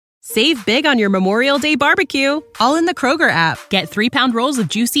Save big on your Memorial Day barbecue, all in the Kroger app. Get 3-pound rolls of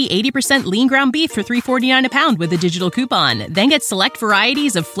juicy 80% lean ground beef for $3.49 a pound with a digital coupon. Then get select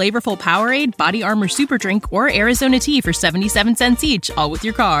varieties of flavorful Powerade, Body Armor Super Drink, or Arizona tea for 77 cents each, all with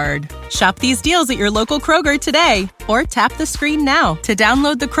your card. Shop these deals at your local Kroger today, or tap the screen now to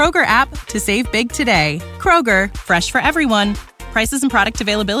download the Kroger app to save big today. Kroger, fresh for everyone. Prices and product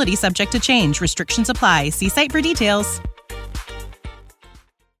availability subject to change. Restrictions apply. See site for details.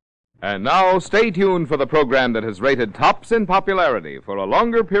 And now, stay tuned for the program that has rated tops in popularity for a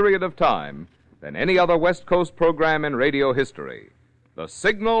longer period of time than any other West Coast program in radio history. The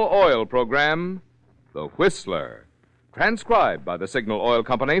Signal Oil program, The Whistler. Transcribed by the Signal Oil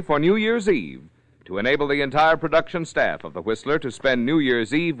Company for New Year's Eve to enable the entire production staff of The Whistler to spend New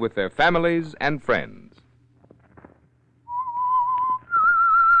Year's Eve with their families and friends.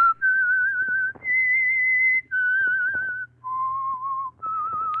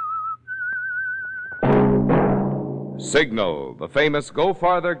 Signal, the famous Go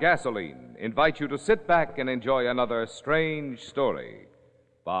Farther gasoline, invites you to sit back and enjoy another strange story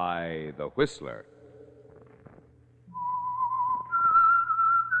by The Whistler.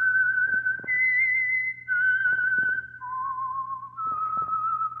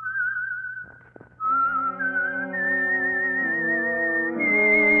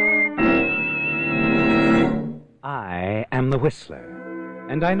 I am the Whistler,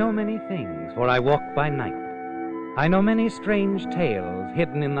 and I know many things, for I walk by night. I know many strange tales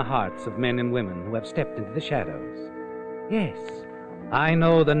hidden in the hearts of men and women who have stepped into the shadows. Yes, I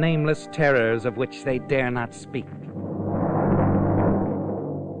know the nameless terrors of which they dare not speak.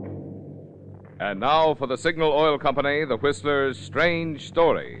 And now for the Signal Oil Company, The Whistler's strange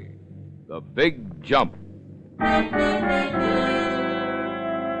story, The Big Jump.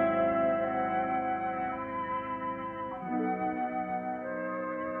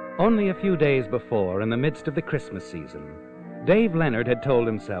 Only a few days before, in the midst of the Christmas season, Dave Leonard had told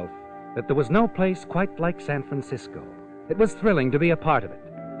himself that there was no place quite like San Francisco. It was thrilling to be a part of it.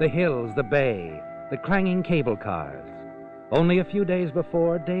 The hills, the bay, the clanging cable cars. Only a few days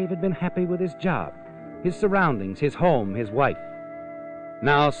before, Dave had been happy with his job, his surroundings, his home, his wife.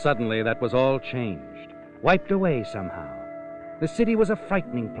 Now, suddenly, that was all changed, wiped away somehow. The city was a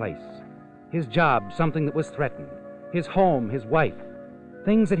frightening place. His job, something that was threatened. His home, his wife.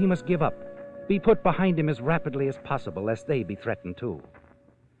 Things that he must give up, be put behind him as rapidly as possible, lest they be threatened too.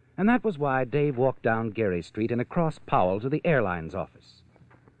 And that was why Dave walked down Gary Street and across Powell to the airline's office.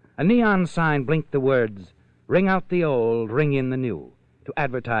 A neon sign blinked the words, "Ring out the old, ring in the new," to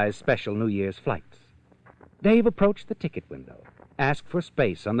advertise special New Year's flights. Dave approached the ticket window, asked for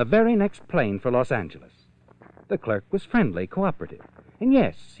space on the very next plane for Los Angeles. The clerk was friendly, cooperative, and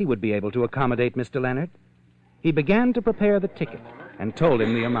yes, he would be able to accommodate Mr. Leonard. He began to prepare the ticket and told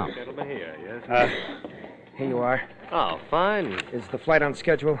him the amount. Gentlemen here, yes? Here you are. Oh, fine. Is the flight on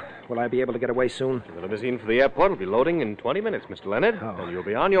schedule? Will I be able to get away soon? The limousine for the airport will be loading in 20 minutes, Mr. Leonard. Oh. And you'll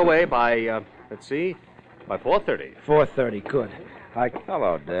be on your way by, by 4:30. 4:30, good.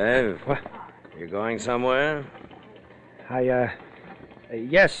 Hello, Dave. What? You going somewhere?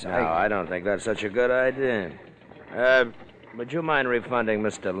 Yes, No, I don't think that's such a good idea. Would you mind refunding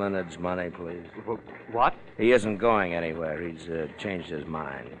Mr. Leonard's money, please? What? He isn't going anywhere. He's changed his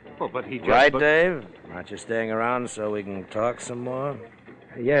mind. Well, but he just... Right, Dave? Aren't you staying around so we can talk some more?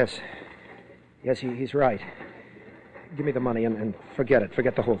 Yes. Yes, he's right. Give me the money and forget it.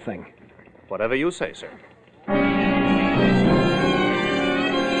 Forget the whole thing. Whatever you say, sir.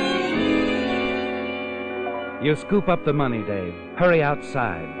 You scoop up the money, Dave. Hurry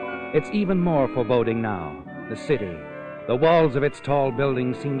outside. It's even more foreboding now. The city. The walls of its tall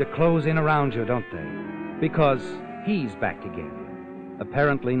buildings seem to close in around you, don't they? Because he's back again.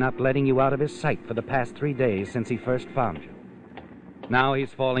 Apparently not letting you out of his sight for the past 3 days since he first found you. Now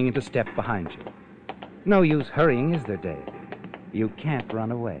he's falling into step behind you. No use hurrying, is there, Dave? You can't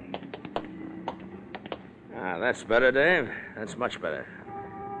run away. That's better, Dave. That's much better.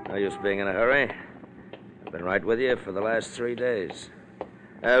 No use being in a hurry. I've been right with you for the last 3 days.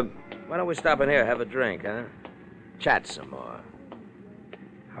 Why don't we stop in here, have a drink, huh? Chat some more.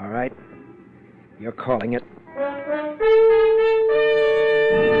 All right. You're calling it.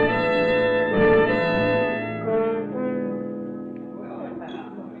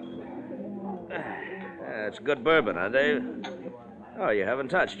 It's good bourbon, huh, Dave? Oh, you haven't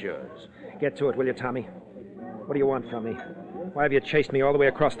touched yours. Get to it, will you, Tommy? What do you want from me? Why have you chased me all the way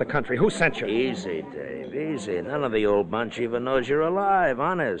across the country? Who sent you? Easy, Dave, easy. None of the old bunch even knows you're alive,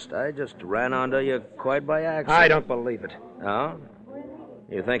 honest. I just ran onto you quite by accident. I don't believe it. Oh?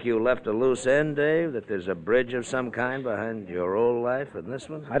 You think you left a loose end, Dave? That there's a bridge of some kind behind your old life and this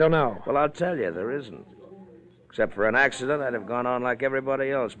one? I don't know. Well, I'll tell you, there isn't. Except for an accident, I'd have gone on like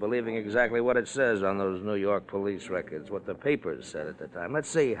everybody else, believing exactly what it says on those New York police records, what the papers said at the time. Let's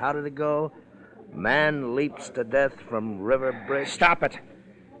see, how did it go? Man leaps to death from river bridge. Stop it.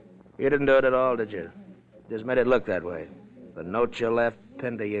 You didn't do it at all, did you? Just made it look that way. The note you left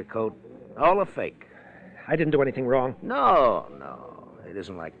pinned to your coat, all a fake. I didn't do anything wrong. No. It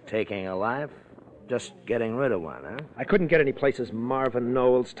isn't like taking a life, just getting rid of one, huh? I couldn't get any places Marvin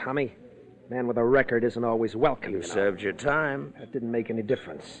Knowles, Tommy. Man with a record isn't always welcome. You served your time. That didn't make any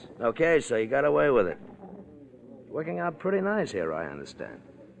difference. Okay, so you got away with it. Working out pretty nice here, I understand.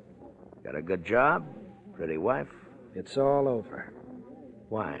 Got a good job, pretty wife. It's all over.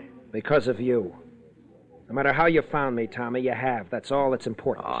 Why? Because of you. No matter how you found me, Tommy, you have. That's all that's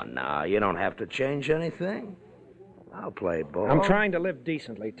important. Oh, no, you don't have to change anything. I'll play ball. I'm trying to live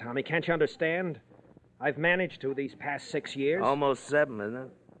decently, Tommy. Can't you understand? I've managed to these past 6 years. Almost 7, isn't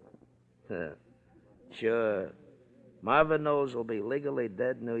it? Sure. Marvin Knowles will be legally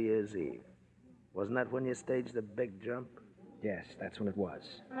dead New Year's Eve. Wasn't that when you staged the big jump? Yes, that's when it was.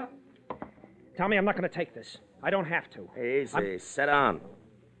 Tommy, I'm not going to take this. I don't have to. Easy. Sit down.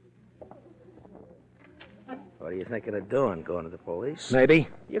 What are you thinking of doing? Going to the police? Maybe.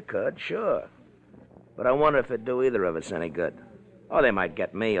 You could, sure. But I wonder if it'd do either of us any good. Oh, they might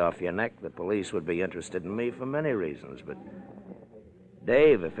get me off your neck. The police would be interested in me for many reasons, but...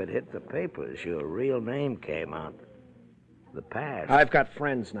 Dave, if it hit the papers, your real name came out. The past. I've got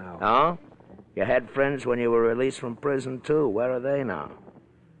friends now. Oh? You had friends when you were released from prison, too. Where are they now?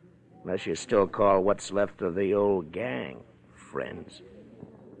 Unless you still call what's left of the old gang friends.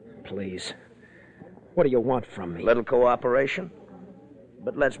 Please. What do you want from me? Little cooperation?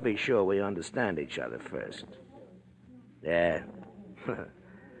 But let's be sure we understand each other first. Yeah.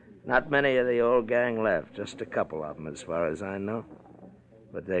 Not many of the old gang left. Just a couple of them, as far as I know.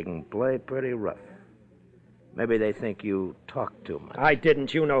 But they can play pretty rough. Maybe they think you talk too much. I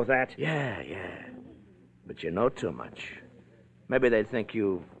didn't. You know that. Yeah. But you know too much. Maybe they think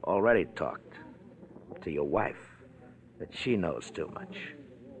you've already talked to your wife, that she knows too much.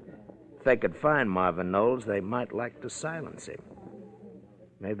 If they could find Marvin Knowles, they might like to silence him.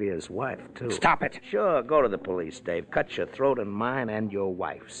 Maybe his wife, too. Stop it. Sure, go to the police, Dave. Cut your throat and mine and your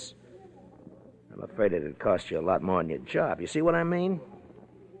wife's. I'm afraid it'd cost you a lot more than your job. You see what I mean?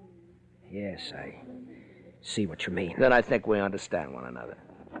 Yes, I see what you mean. Then I think we understand one another.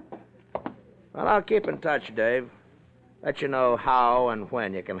 Well, I'll keep in touch, Dave. Let you know how and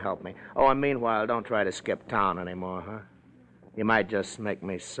when you can help me. Oh, and meanwhile, don't try to skip town anymore, huh? You might just make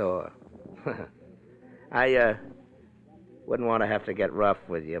me sore. I, wouldn't want to have to get rough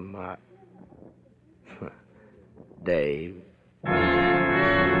with you, Mark. Dave.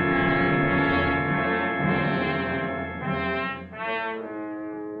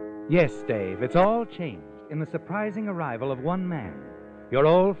 Yes, Dave, it's all changed in the surprising arrival of one man, your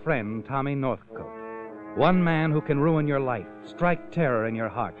old friend, Tommy Northcote. One man who can ruin your life, strike terror in your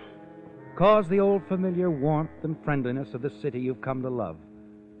heart, cause the old familiar warmth and friendliness of the city you've come to love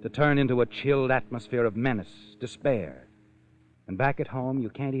to turn into a chilled atmosphere of menace, despair. And back at home, you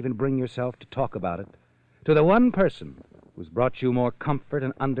can't even bring yourself to talk about it to the one person who's brought you more comfort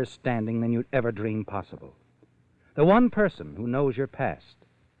and understanding than you'd ever dreamed possible. The one person who knows your past,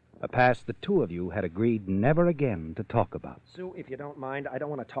 a past the two of you had agreed never again to talk about. Sue, if you don't mind, I don't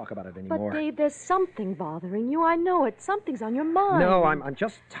want to talk about it anymore. But, Dave, there's something bothering you. I know it. Something's on your mind. No, I'm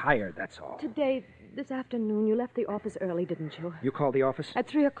just tired, that's all. Today, this afternoon, you left the office early, didn't you? You called the office? At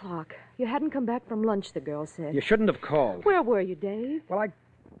 3 o'clock. You hadn't come back from lunch, the girl said. You shouldn't have called. Where were you, Dave? Well,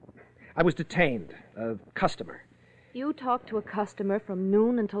 I was detained. A customer. You talked to a customer from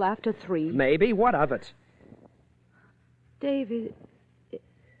noon until after 3. Maybe. What of it? Dave,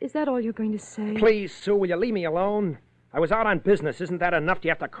 is that all you're going to say? Please, Sue, will you leave me alone? I was out on business. Isn't that enough? Do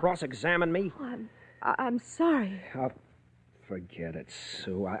you have to cross-examine me? Oh, I'm sorry. Oh, forget it,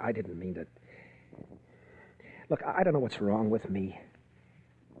 Sue. I didn't mean to... Look, I don't know what's wrong with me.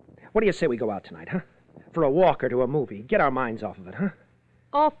 What do you say we go out tonight, huh? For a walk or to a movie. Get our minds off of it, huh?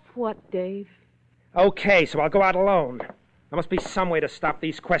 Off what, Dave? Okay, so I'll go out alone. There must be some way to stop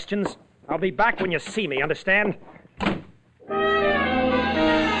these questions. I'll be back when you see me, understand?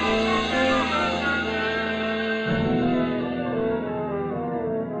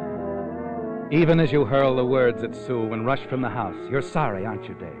 Even as you hurl the words at Sue and rush from the house, you're sorry, aren't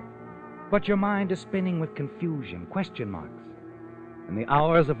you, Dave? But your mind is spinning with confusion, question marks. And the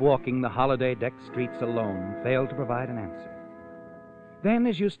hours of walking the holiday-decked streets alone fail to provide an answer. Then,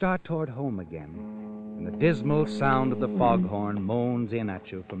 as you start toward home again, and the dismal sound of the foghorn moans in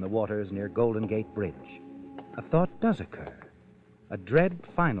at you from the waters near Golden Gate Bridge. A thought does occur, a dread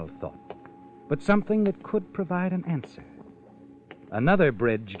final thought, but something that could provide an answer. Another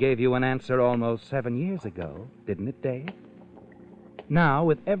bridge gave you an answer almost 7 years ago, didn't it, Dave? Now,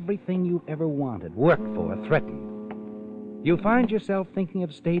 with everything you've ever wanted, worked for, threatened, you find yourself thinking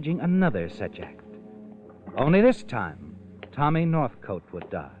of staging another such act. Only this time, Tommy Northcote would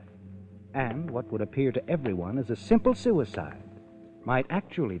die. And what would appear to everyone as a simple suicide might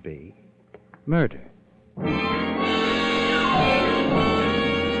actually be murder.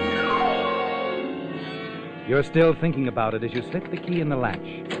 You're still thinking about it as you slip the key in the latch,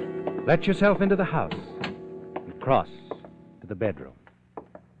 let yourself into the house, and cross to the bedroom.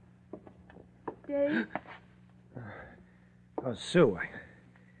 Dave? Oh, Sue,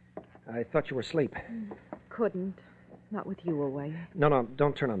 I thought you were asleep. Couldn't. Not with you away. No,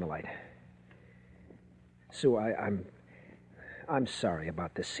 don't turn on the light. Sue, I'm sorry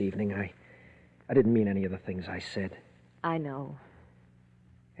about this evening. I didn't mean any of the things I said. I know.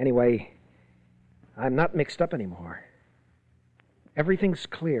 Anyway, I'm not mixed up anymore. Everything's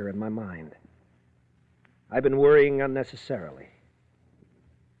clear in my mind. I've been worrying unnecessarily.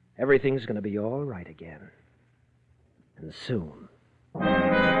 Everything's going to be all right again. And soon.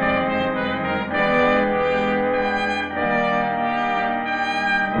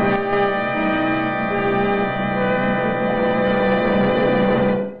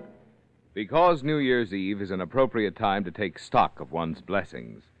 Because New Year's Eve is an appropriate time to take stock of one's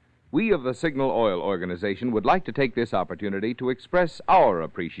blessings, we of the Signal Oil Organization would like to take this opportunity to express our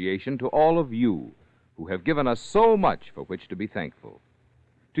appreciation to all of you who have given us so much for which to be thankful.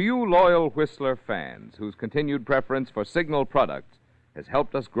 To you loyal Whistler fans whose continued preference for Signal products has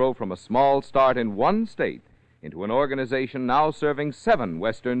helped us grow from a small start in one state into an organization now serving 7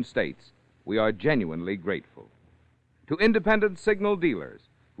 western states, we are genuinely grateful. To independent Signal dealers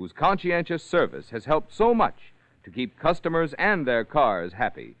whose conscientious service has helped so much to keep customers and their cars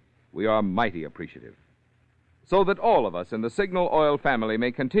happy, we are mighty appreciative. So that all of us in the Signal Oil family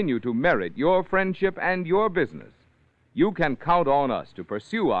may continue to merit your friendship and your business, you can count on us to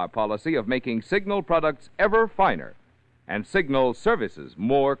pursue our policy of making Signal products ever finer and Signal services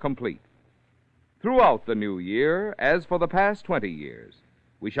more complete. Throughout the new year, as for the past 20 years,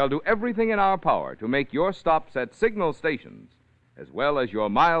 we shall do everything in our power to make your stops at Signal stations, as well as your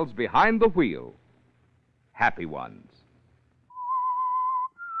miles behind the wheel, happy ones.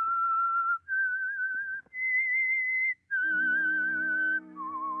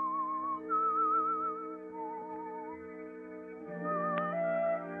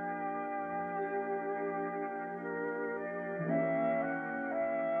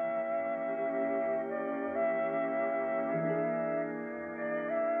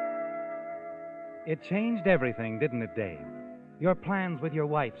 It changed everything, didn't it, Dave? Your plans with your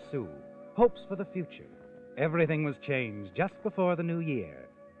wife, Sue, hopes for the future. Everything was changed just before the new year,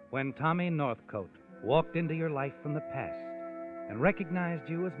 when Tommy Northcote walked into your life from the past and recognized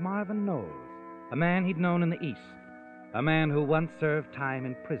you as Marvin Knowles, a man he'd known in the East, a man who once served time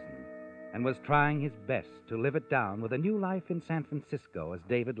in prison and was trying his best to live it down with a new life in San Francisco as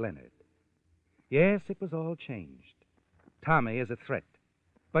David Leonard. Yes, it was all changed. Tommy is a threat,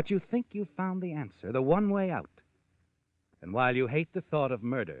 but you think you've found the answer, the one way out. And while you hate the thought of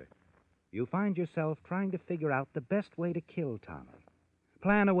murder, you find yourself trying to figure out the best way to kill Tommy,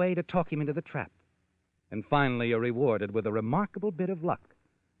 plan a way to talk him into the trap. And finally, you're rewarded with a remarkable bit of luck,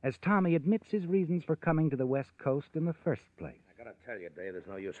 as Tommy admits his reasons for coming to the West Coast in the first place. I gotta tell you, Dave, there's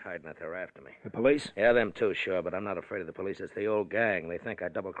no use hiding that they're after me. The police? Yeah, them too, sure, but I'm not afraid of the police. It's the old gang. They think I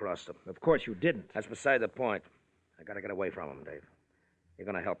double-crossed them. Of course you didn't. That's beside the point. I gotta get away from them, Dave. You're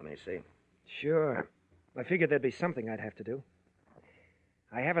gonna help me, see? Sure. I figured there'd be something I'd have to do.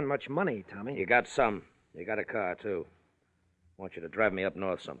 I haven't much money, Tommy. You got some. You got a car, too. I want you to drive me up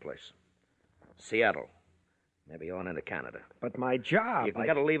north someplace. Seattle. Maybe on into Canada. But my job... You can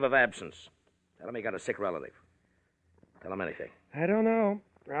get a leave of absence. Tell him you got a sick relative. Tell him anything. I don't know.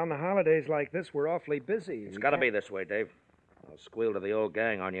 Around the holidays like this, we're awfully busy. It's gotta be this way, Dave. I'll squeal to the old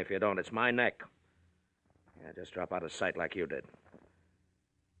gang on you if you don't. It's my neck. Yeah, just drop out of sight like you did.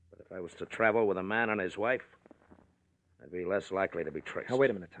 But if I was to travel with a man and his wife, I'd be less likely to be traced. Now, wait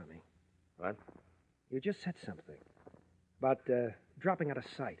a minute, Tommy. What? You just said something about dropping out of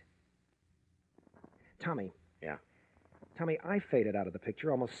sight. Tommy. Yeah? Tommy, I faded out of the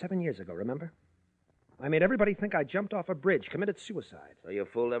picture almost 7 years ago, remember? I made everybody think I jumped off a bridge, committed suicide. So you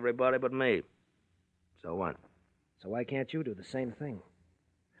fooled everybody but me. So what? So why can't you do the same thing?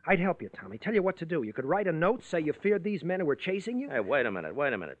 I'd help you, Tommy. Tell you what to do. You could write a note, say you feared these men who were chasing you. Hey, wait a minute.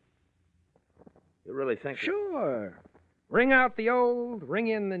 You really think... Sure. Ring out the old, ring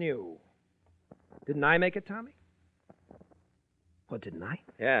in the new. Didn't I make it, Tommy? Oh, didn't I?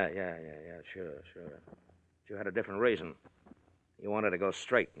 Yeah, sure. But you had a different reason. You wanted to go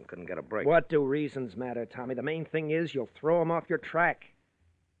straight and couldn't get a break. What do reasons matter, Tommy? The main thing is you'll throw them off your track.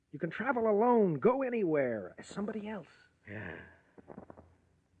 You can travel alone, go anywhere, as somebody else.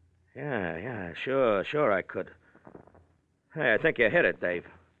 Yeah, sure I could. Hey, I think you hit it, Dave.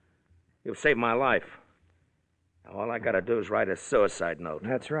 You've saved my life. Now, all I gotta do is write a suicide note.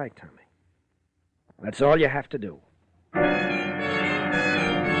 That's right, Tommy. That's all you have to do.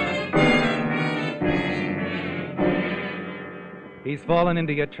 He's fallen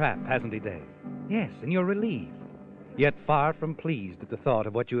into your trap, hasn't he, Dave? Yes, and you're relieved, yet far from pleased at the thought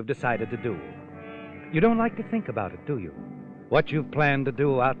of what you have decided to do. You don't like to think about it, do you? What you've planned to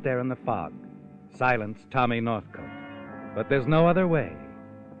do out there in the fog. Silence Tommy Northcote. But there's no other way.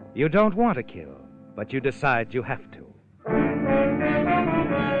 You don't want to kill, but you decide you have to.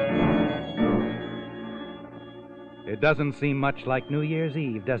 It doesn't seem much like New Year's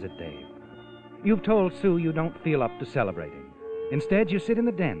Eve, does it, Dave? You've told Sue you don't feel up to celebrating. Instead, you sit in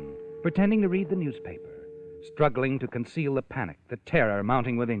the den, pretending to read the newspaper, struggling to conceal the panic, the terror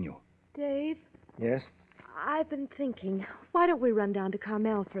mounting within you. Dave? Yes? I've been thinking, why don't we run down to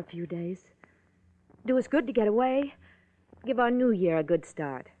Carmel for a few days? Do us good to get away. Give our new year a good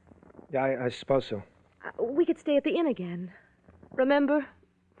start. I suppose so. We could stay at the inn again. Remember,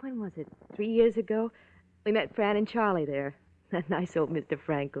 when was it? 3 years ago? We met Fran and Charlie there. That nice old Mr.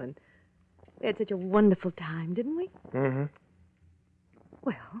 Franklin. We had such a wonderful time, didn't we? Mm-hmm.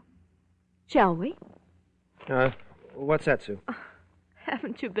 Well, shall we? What's that, Sue?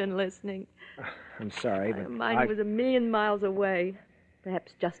 Haven't you been listening? I'm sorry, but Mine was a million miles away.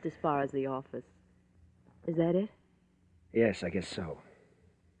 Perhaps just as far as the office. Is that it? Yes, I guess so.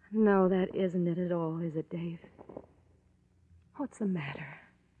 No, that isn't it at all, is it, Dave? What's the matter?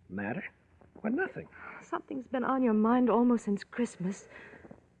 Matter? Well, nothing. Something's been on your mind almost since Christmas.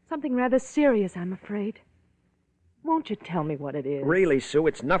 Something rather serious, I'm afraid. Won't you tell me what it is? Really, Sue,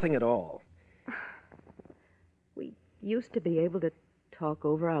 it's nothing at all. We used to be able to talk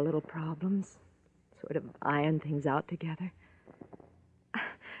over our little problems, sort of iron things out together.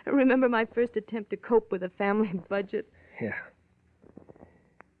 Remember my first attempt to cope with a family budget? Yeah.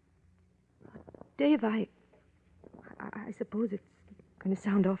 Dave, I suppose it's going to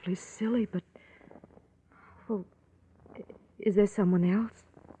sound awfully silly, but... Well, is there someone else?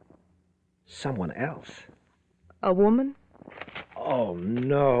 Someone else? A woman? Oh,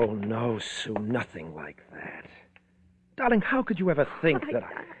 no, Sue, nothing like that. Darling, how could you ever think that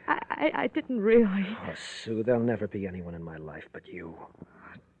I didn't really. Oh, Sue, there'll never be anyone in my life but you.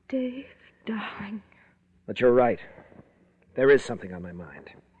 Dave, darling. But you're right. There is something on my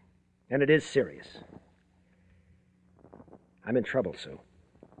mind. And it is serious. I'm in trouble, Sue.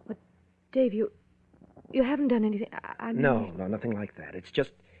 But, Dave, you haven't done anything. I mean... No, nothing like that. It's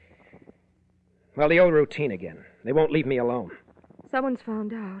just... Well, the old routine again. They won't leave me alone. Someone's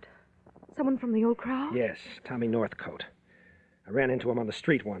found out. Someone from the old crowd? Yes, Tommy Northcote. I ran into him on the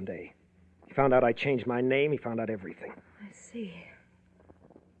street one day. He found out I changed my name. He found out everything. I see.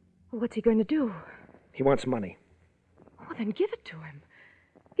 Well, what's he going to do? He wants money. Oh, then give it to him.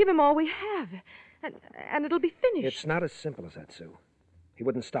 Give him all we have, and it'll be finished. It's not as simple as that, Sue. He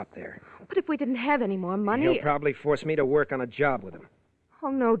wouldn't stop there. But if we didn't have any more money... He'll probably force me to work on a job with him. Oh,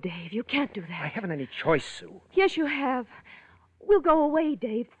 no, Dave, you can't do that. I haven't any choice, Sue. Yes, you have. We'll go away,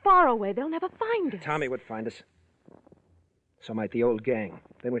 Dave, far away. They'll never find us. Tommy would find us. So might the old gang.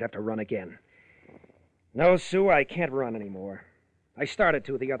 Then we'd have to run again. No, Sue, I can't run anymore. I started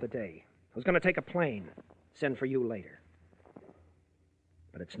to the other day. I was going to take a plane, send for you later.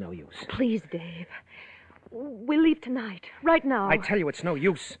 But it's no use. Please, Dave. We'll leave tonight, right now. I tell you, it's no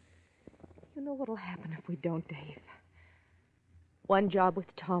use. You know what'll happen if we don't, Dave. One job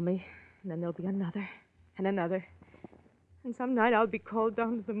with Tommy, and then there'll be another, and another. And some night I'll be called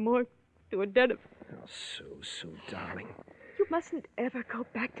down to the morgue to a debt of... Oh, Sue, darling. You mustn't ever go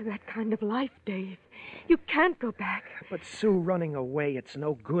back to that kind of life, Dave. You can't go back. But, Sue, running away, it's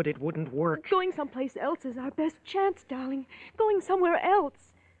no good. It wouldn't work. Going someplace else is our best chance, darling. Going somewhere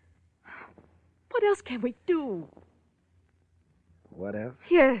else. What else can we do? What else?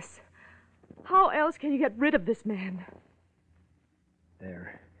 Yes. How else can you get rid of this man?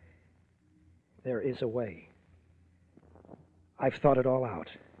 There is a way. I've thought it all out.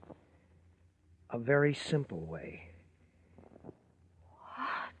 A very simple way.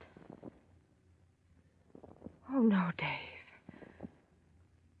 What? Oh, no, Dave.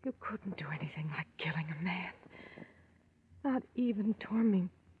 You couldn't do anything like killing a man. Not even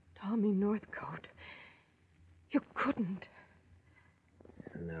Tommy Northcote. You couldn't.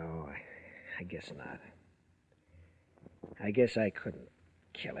 No, I guess not. I guess I couldn't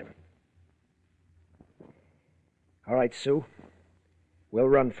kill him. All right, Sue. We'll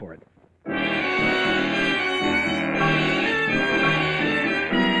run for it.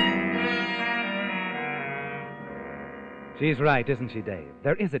 She's right, isn't she, Dave?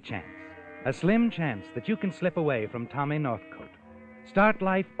 There is a chance. A slim chance that you can slip away from Tommy Northcote. Start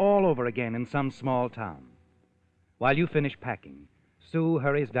life all over again in some small town. While you finish packing, Sue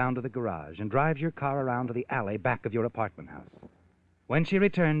hurries down to the garage and drives your car around to the alley back of your apartment house. When she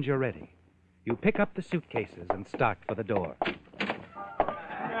returns, you're ready. You pick up the suitcases and start for the door.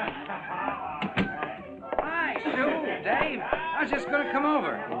 Hi, Sue, Dave. I was just going to come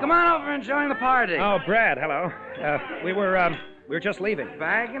over. Come on over and join the party. Oh, Brad, hello. We were just leaving.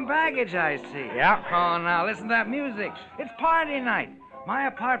 Bag and baggage, I see. Yeah. Oh, now listen to that music. It's party night. My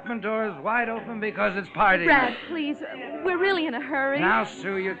apartment door is wide open because it's party Brad, night. please. We're really in a hurry. Now,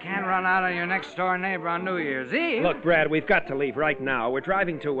 Sue, you can't run out on your next-door neighbor on New Year's Eve. Look, Brad, we've got to leave right now. We're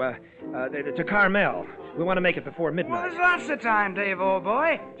driving to Carmel. We want to make it before Well, midnight. there's lots of time, Dave, old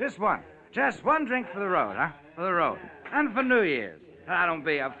boy. Just one. Just one drink for the road, huh? For the road. And for New Year's. Ah, don't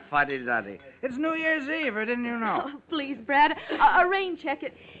be a fuddy-duddy. It's New Year's Eve, or didn't you know? Oh, please, Brad. A rain check.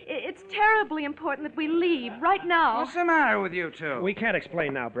 It's terribly important that we leave right now. What's the matter with you two? We can't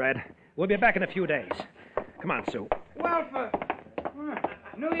explain now, Brad. We'll be back in a few days. Come on, Sue. Well, for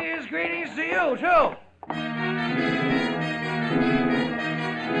New Year's greetings to you, too.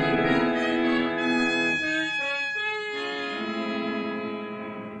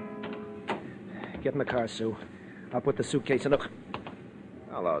 Get in the car, Sue. I'll put the suitcase in. Look,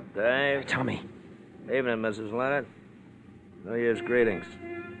 Hello, Dave. Tommy. Evening, Mrs. Leonard. New Year's greetings.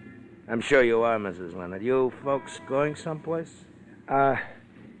 I'm sure you are, Mrs. Leonard. You folks going someplace?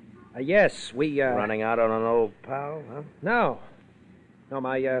 Yes, we, Running out on an old pal, huh? No. No,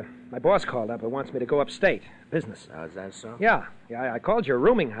 my boss called up and wants me to go upstate. Business. Oh, is that so? Yeah, I called your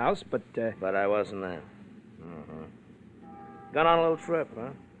rooming house, but, But I wasn't there. Mm-hmm. Gone on a little trip,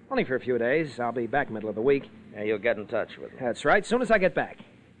 huh? only for a few days. I'll be back middle of the week. Yeah, you'll get in touch with me. That's right, soon as I get back.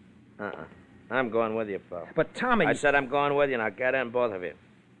 I'm going with you, pal. But, Tommy... I said I'm going with you. Now get in, both of you.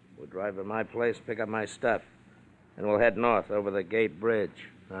 We'll drive to my place, pick up my stuff, and we'll head north over the Gate Bridge,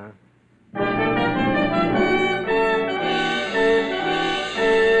 huh?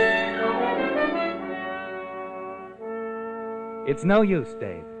 It's no use,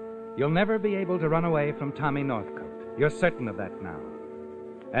 Dave. You'll never be able to run away from Tommy Northcote. You're certain of that now.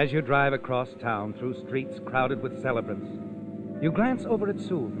 As you drive across town through streets crowded with celebrants, you glance over at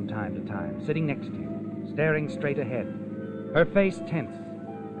Sue from time to time, sitting next to you, staring straight ahead, her face tense,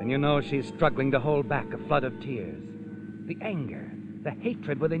 and you know she's struggling to hold back a flood of tears. The anger, the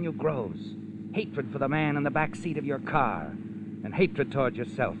hatred within you grows. Hatred for the man in the back seat of your car, and hatred toward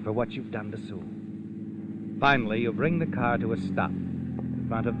yourself for what you've done to Sue. Finally, you bring the car to a stop in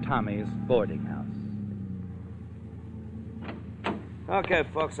front of Tommy's boarding house. Okay,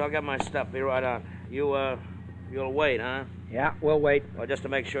 folks, I'll get my stuff. Be right on. You'll wait, huh? Yeah, we'll wait. Well, just to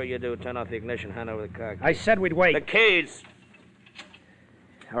make sure you do, turn off the ignition, hand over the car keys. I said we'd wait. The keys!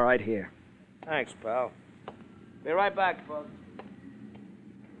 All right, here. Thanks, pal. Be right back, folks.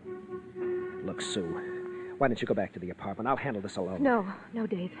 Look, Sue, why don't you go back to the apartment? I'll handle this alone. No,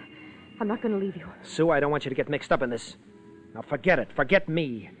 Dave. I'm not going to leave you. Sue, I don't want you to get mixed up in this. Now, forget it. Forget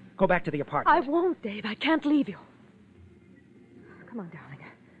me. Go back to the apartment. I won't, Dave. I can't leave you. Come on, darling.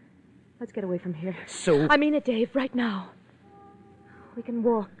 Let's get away from here. Sue. I mean it, Dave, right now. We can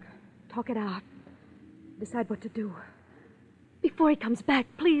walk, talk it out, decide what to do. Before he comes back,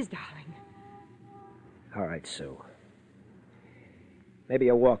 please, darling. All right, Sue. Maybe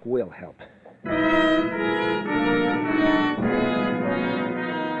a walk will help.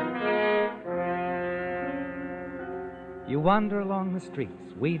 You wander along the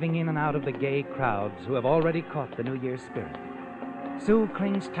streets, weaving in and out of the gay crowds who have already caught the New Year's spirit. Sue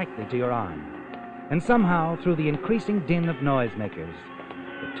clings tightly to your arm, and somehow, through the increasing din of noisemakers,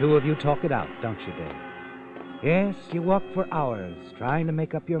 the two of you talk it out, don't you, Dave? Yes, you walk for hours, trying to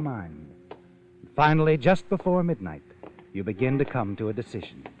make up your mind. Finally, just before midnight, you begin to come to a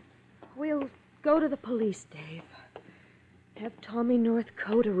decision. We'll go to the police, Dave. Have Tommy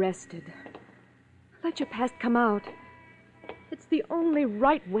Northcote arrested. Let your past come out. It's the only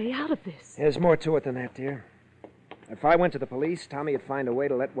right way out of this. There's more to it than that, dear. If I went to the police, Tommy would find a way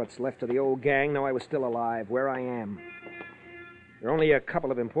to let what's left of the old gang know I was still alive, where I am. There are only a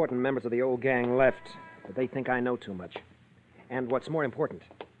couple of important members of the old gang left, but they think I know too much. And what's more important,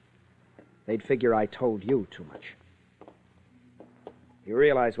 they'd figure I told you too much. You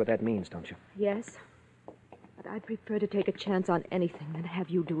realize what that means, don't you? Yes. But I'd prefer to take a chance on anything than have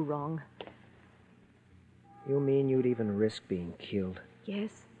you do wrong. You mean you'd even risk being killed? Yes.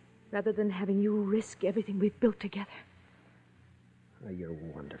 Rather than having you risk everything we've built together. Oh, you're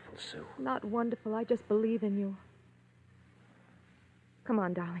wonderful, Sue. Not wonderful. I just believe in you. Come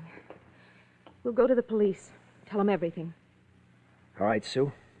on, darling. We'll go to the police. Tell them everything. All right,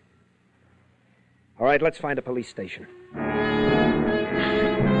 Sue. All right, let's find a police station.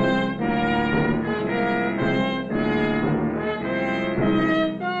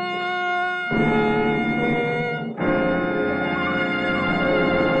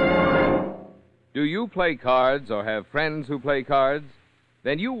 Do you play cards or have friends who play cards?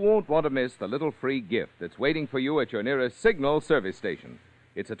 Then you won't want to miss the little free gift that's waiting for you at your nearest Signal service station.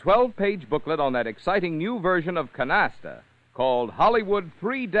 It's a 12-page booklet on that exciting new version of canasta called Hollywood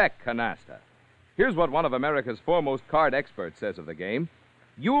 3-Deck Canasta. Here's what one of America's foremost card experts says of the game.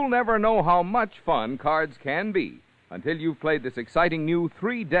 You'll never know how much fun cards can be until you've played this exciting new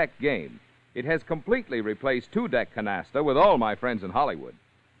 3-deck game. It has completely replaced 2-deck canasta with all my friends in Hollywood.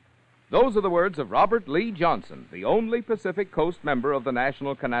 Those are the words of Robert Lee Johnson, the only Pacific Coast member of the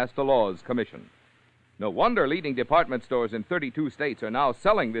National Canasta Laws Commission. No wonder leading department stores in 32 states are now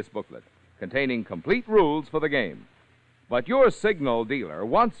selling this booklet, containing complete rules for the game. But your Signal dealer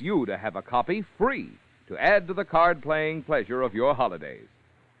wants you to have a copy free to add to the card-playing pleasure of your holidays.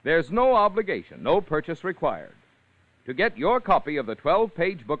 There's no obligation, no purchase required. To get your copy of the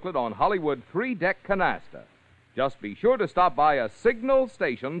 12-page booklet on Hollywood 3-Deck Canasta, just be sure to stop by a Signal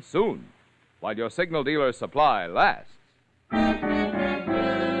station soon, while your Signal dealer's supply lasts.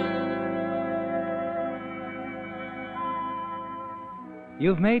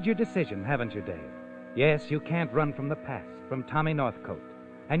 You've made your decision, haven't you, Dave? Yes, you can't run from the past, from Tommy Northcote.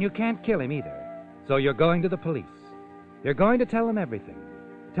 And you can't kill him either. So you're going to the police. You're going to tell them everything.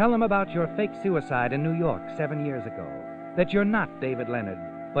 Tell them about your fake suicide in New York 7 years ago. That you're not David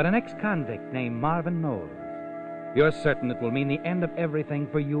Leonard, but an ex-convict named Marvin Knowles. You're certain it will mean the end of everything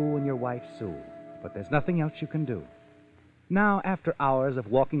for you and your wife, Sue. But there's nothing else you can do. Now, after hours of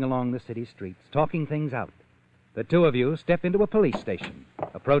walking along the city streets, talking things out, the two of you step into a police station.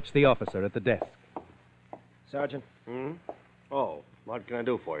 Approach the officer at the desk. Sergeant? Oh, what can I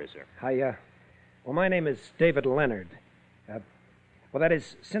do for you, sir? Well, my name is David Leonard. Well, that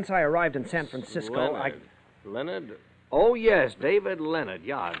is, since I arrived in San Francisco, Leonard? Oh, yes, David Leonard.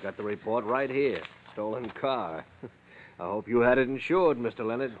 Yeah, I've got the report right here. Stolen car. I hope you had it insured, Mr.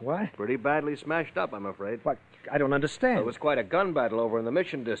 Leonard. What? Pretty badly smashed up, I'm afraid. What? I don't understand. There was quite a gun battle over in the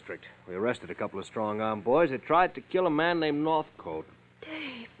Mission District. We arrested a couple of strong-armed boys. They tried to kill a man named Northcote.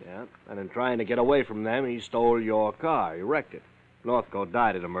 Dave. Yeah, and in trying to get away from them, he stole your car. He wrecked it. Northcote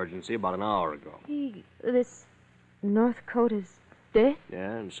died at emergency about an hour ago. This Northcote is dead?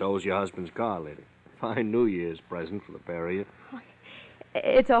 Yeah, and so's your husband's car, lady. Fine New Year's present for the pair of you.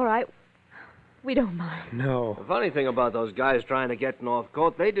 It's all right. We don't mind. No. The funny thing about those guys trying to get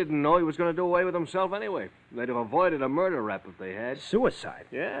Northcote, they didn't know he was going to do away with himself anyway. They'd have avoided a murder rap if they had. Suicide?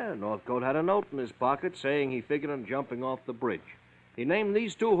 Yeah, Northcote had a note in his pocket saying he figured on jumping off the bridge. He named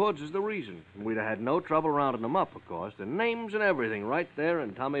these two hoods as the reason. We'd have had no trouble rounding them up, of course. The names and everything right there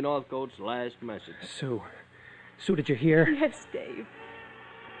in Tommy Northcote's last message. Sue, did you hear? Yes, Dave.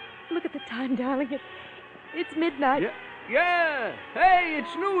 Look at the time, darling. It's midnight. Yeah. Hey,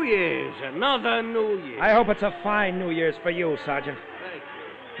 it's New Year's. Another New Year. I hope it's a fine New Year's for you, Sergeant. Thank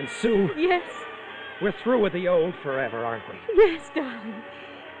you. And Sue. Yes. We're through with the old forever, aren't we? Yes, darling.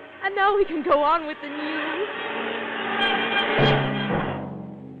 And now we can go on with the new.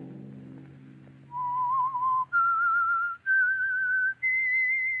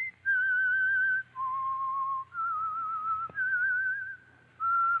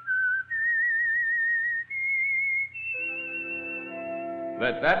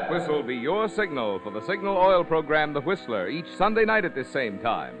 Let that whistle be your signal for the Signal Oil program, The Whistler, each Sunday night at this same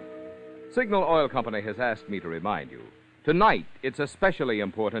time. Signal Oil Company has asked me to remind you, tonight it's especially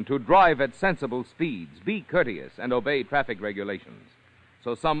important to drive at sensible speeds, be courteous, and obey traffic regulations,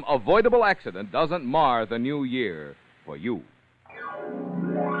 so some avoidable accident doesn't mar the new year for you.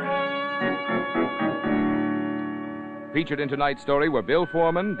 Featured in tonight's story were Bill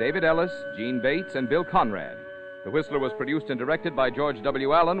Foreman, David Ellis, Gene Bates, and Bill Conrad. The Whistler was produced and directed by George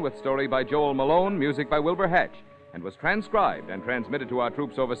W. Allen, with story by Joel Malone, music by Wilbur Hatch, and was transcribed and transmitted to our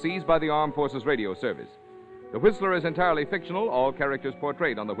troops overseas by the Armed Forces Radio Service. The Whistler is entirely fictional. All characters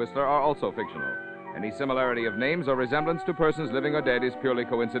portrayed on The Whistler are also fictional. Any similarity of names or resemblance to persons living or dead is purely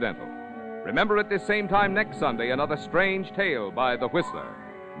coincidental. Remember at this same time next Sunday, another strange tale by The Whistler.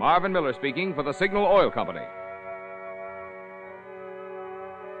 Marvin Miller speaking for the Signal Oil Company.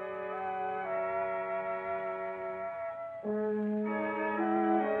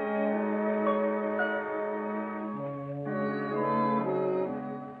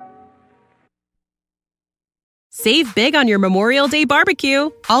 Save big on your Memorial Day barbecue,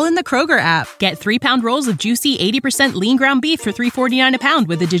 all in the Kroger app. Get 3-pound rolls of juicy 80% lean ground beef for $3.49 a pound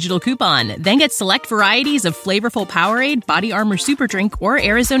with a digital coupon. Then get select varieties of flavorful Powerade, Body Armor Super Drink, or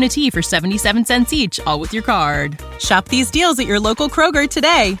Arizona tea for 77 cents each, all with your card. Shop these deals at your local Kroger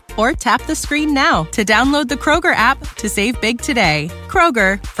today, or tap the screen now to download the Kroger app to save big today.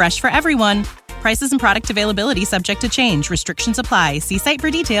 Kroger, fresh for everyone. Prices and product availability subject to change. Restrictions apply. See site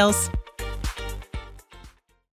for details.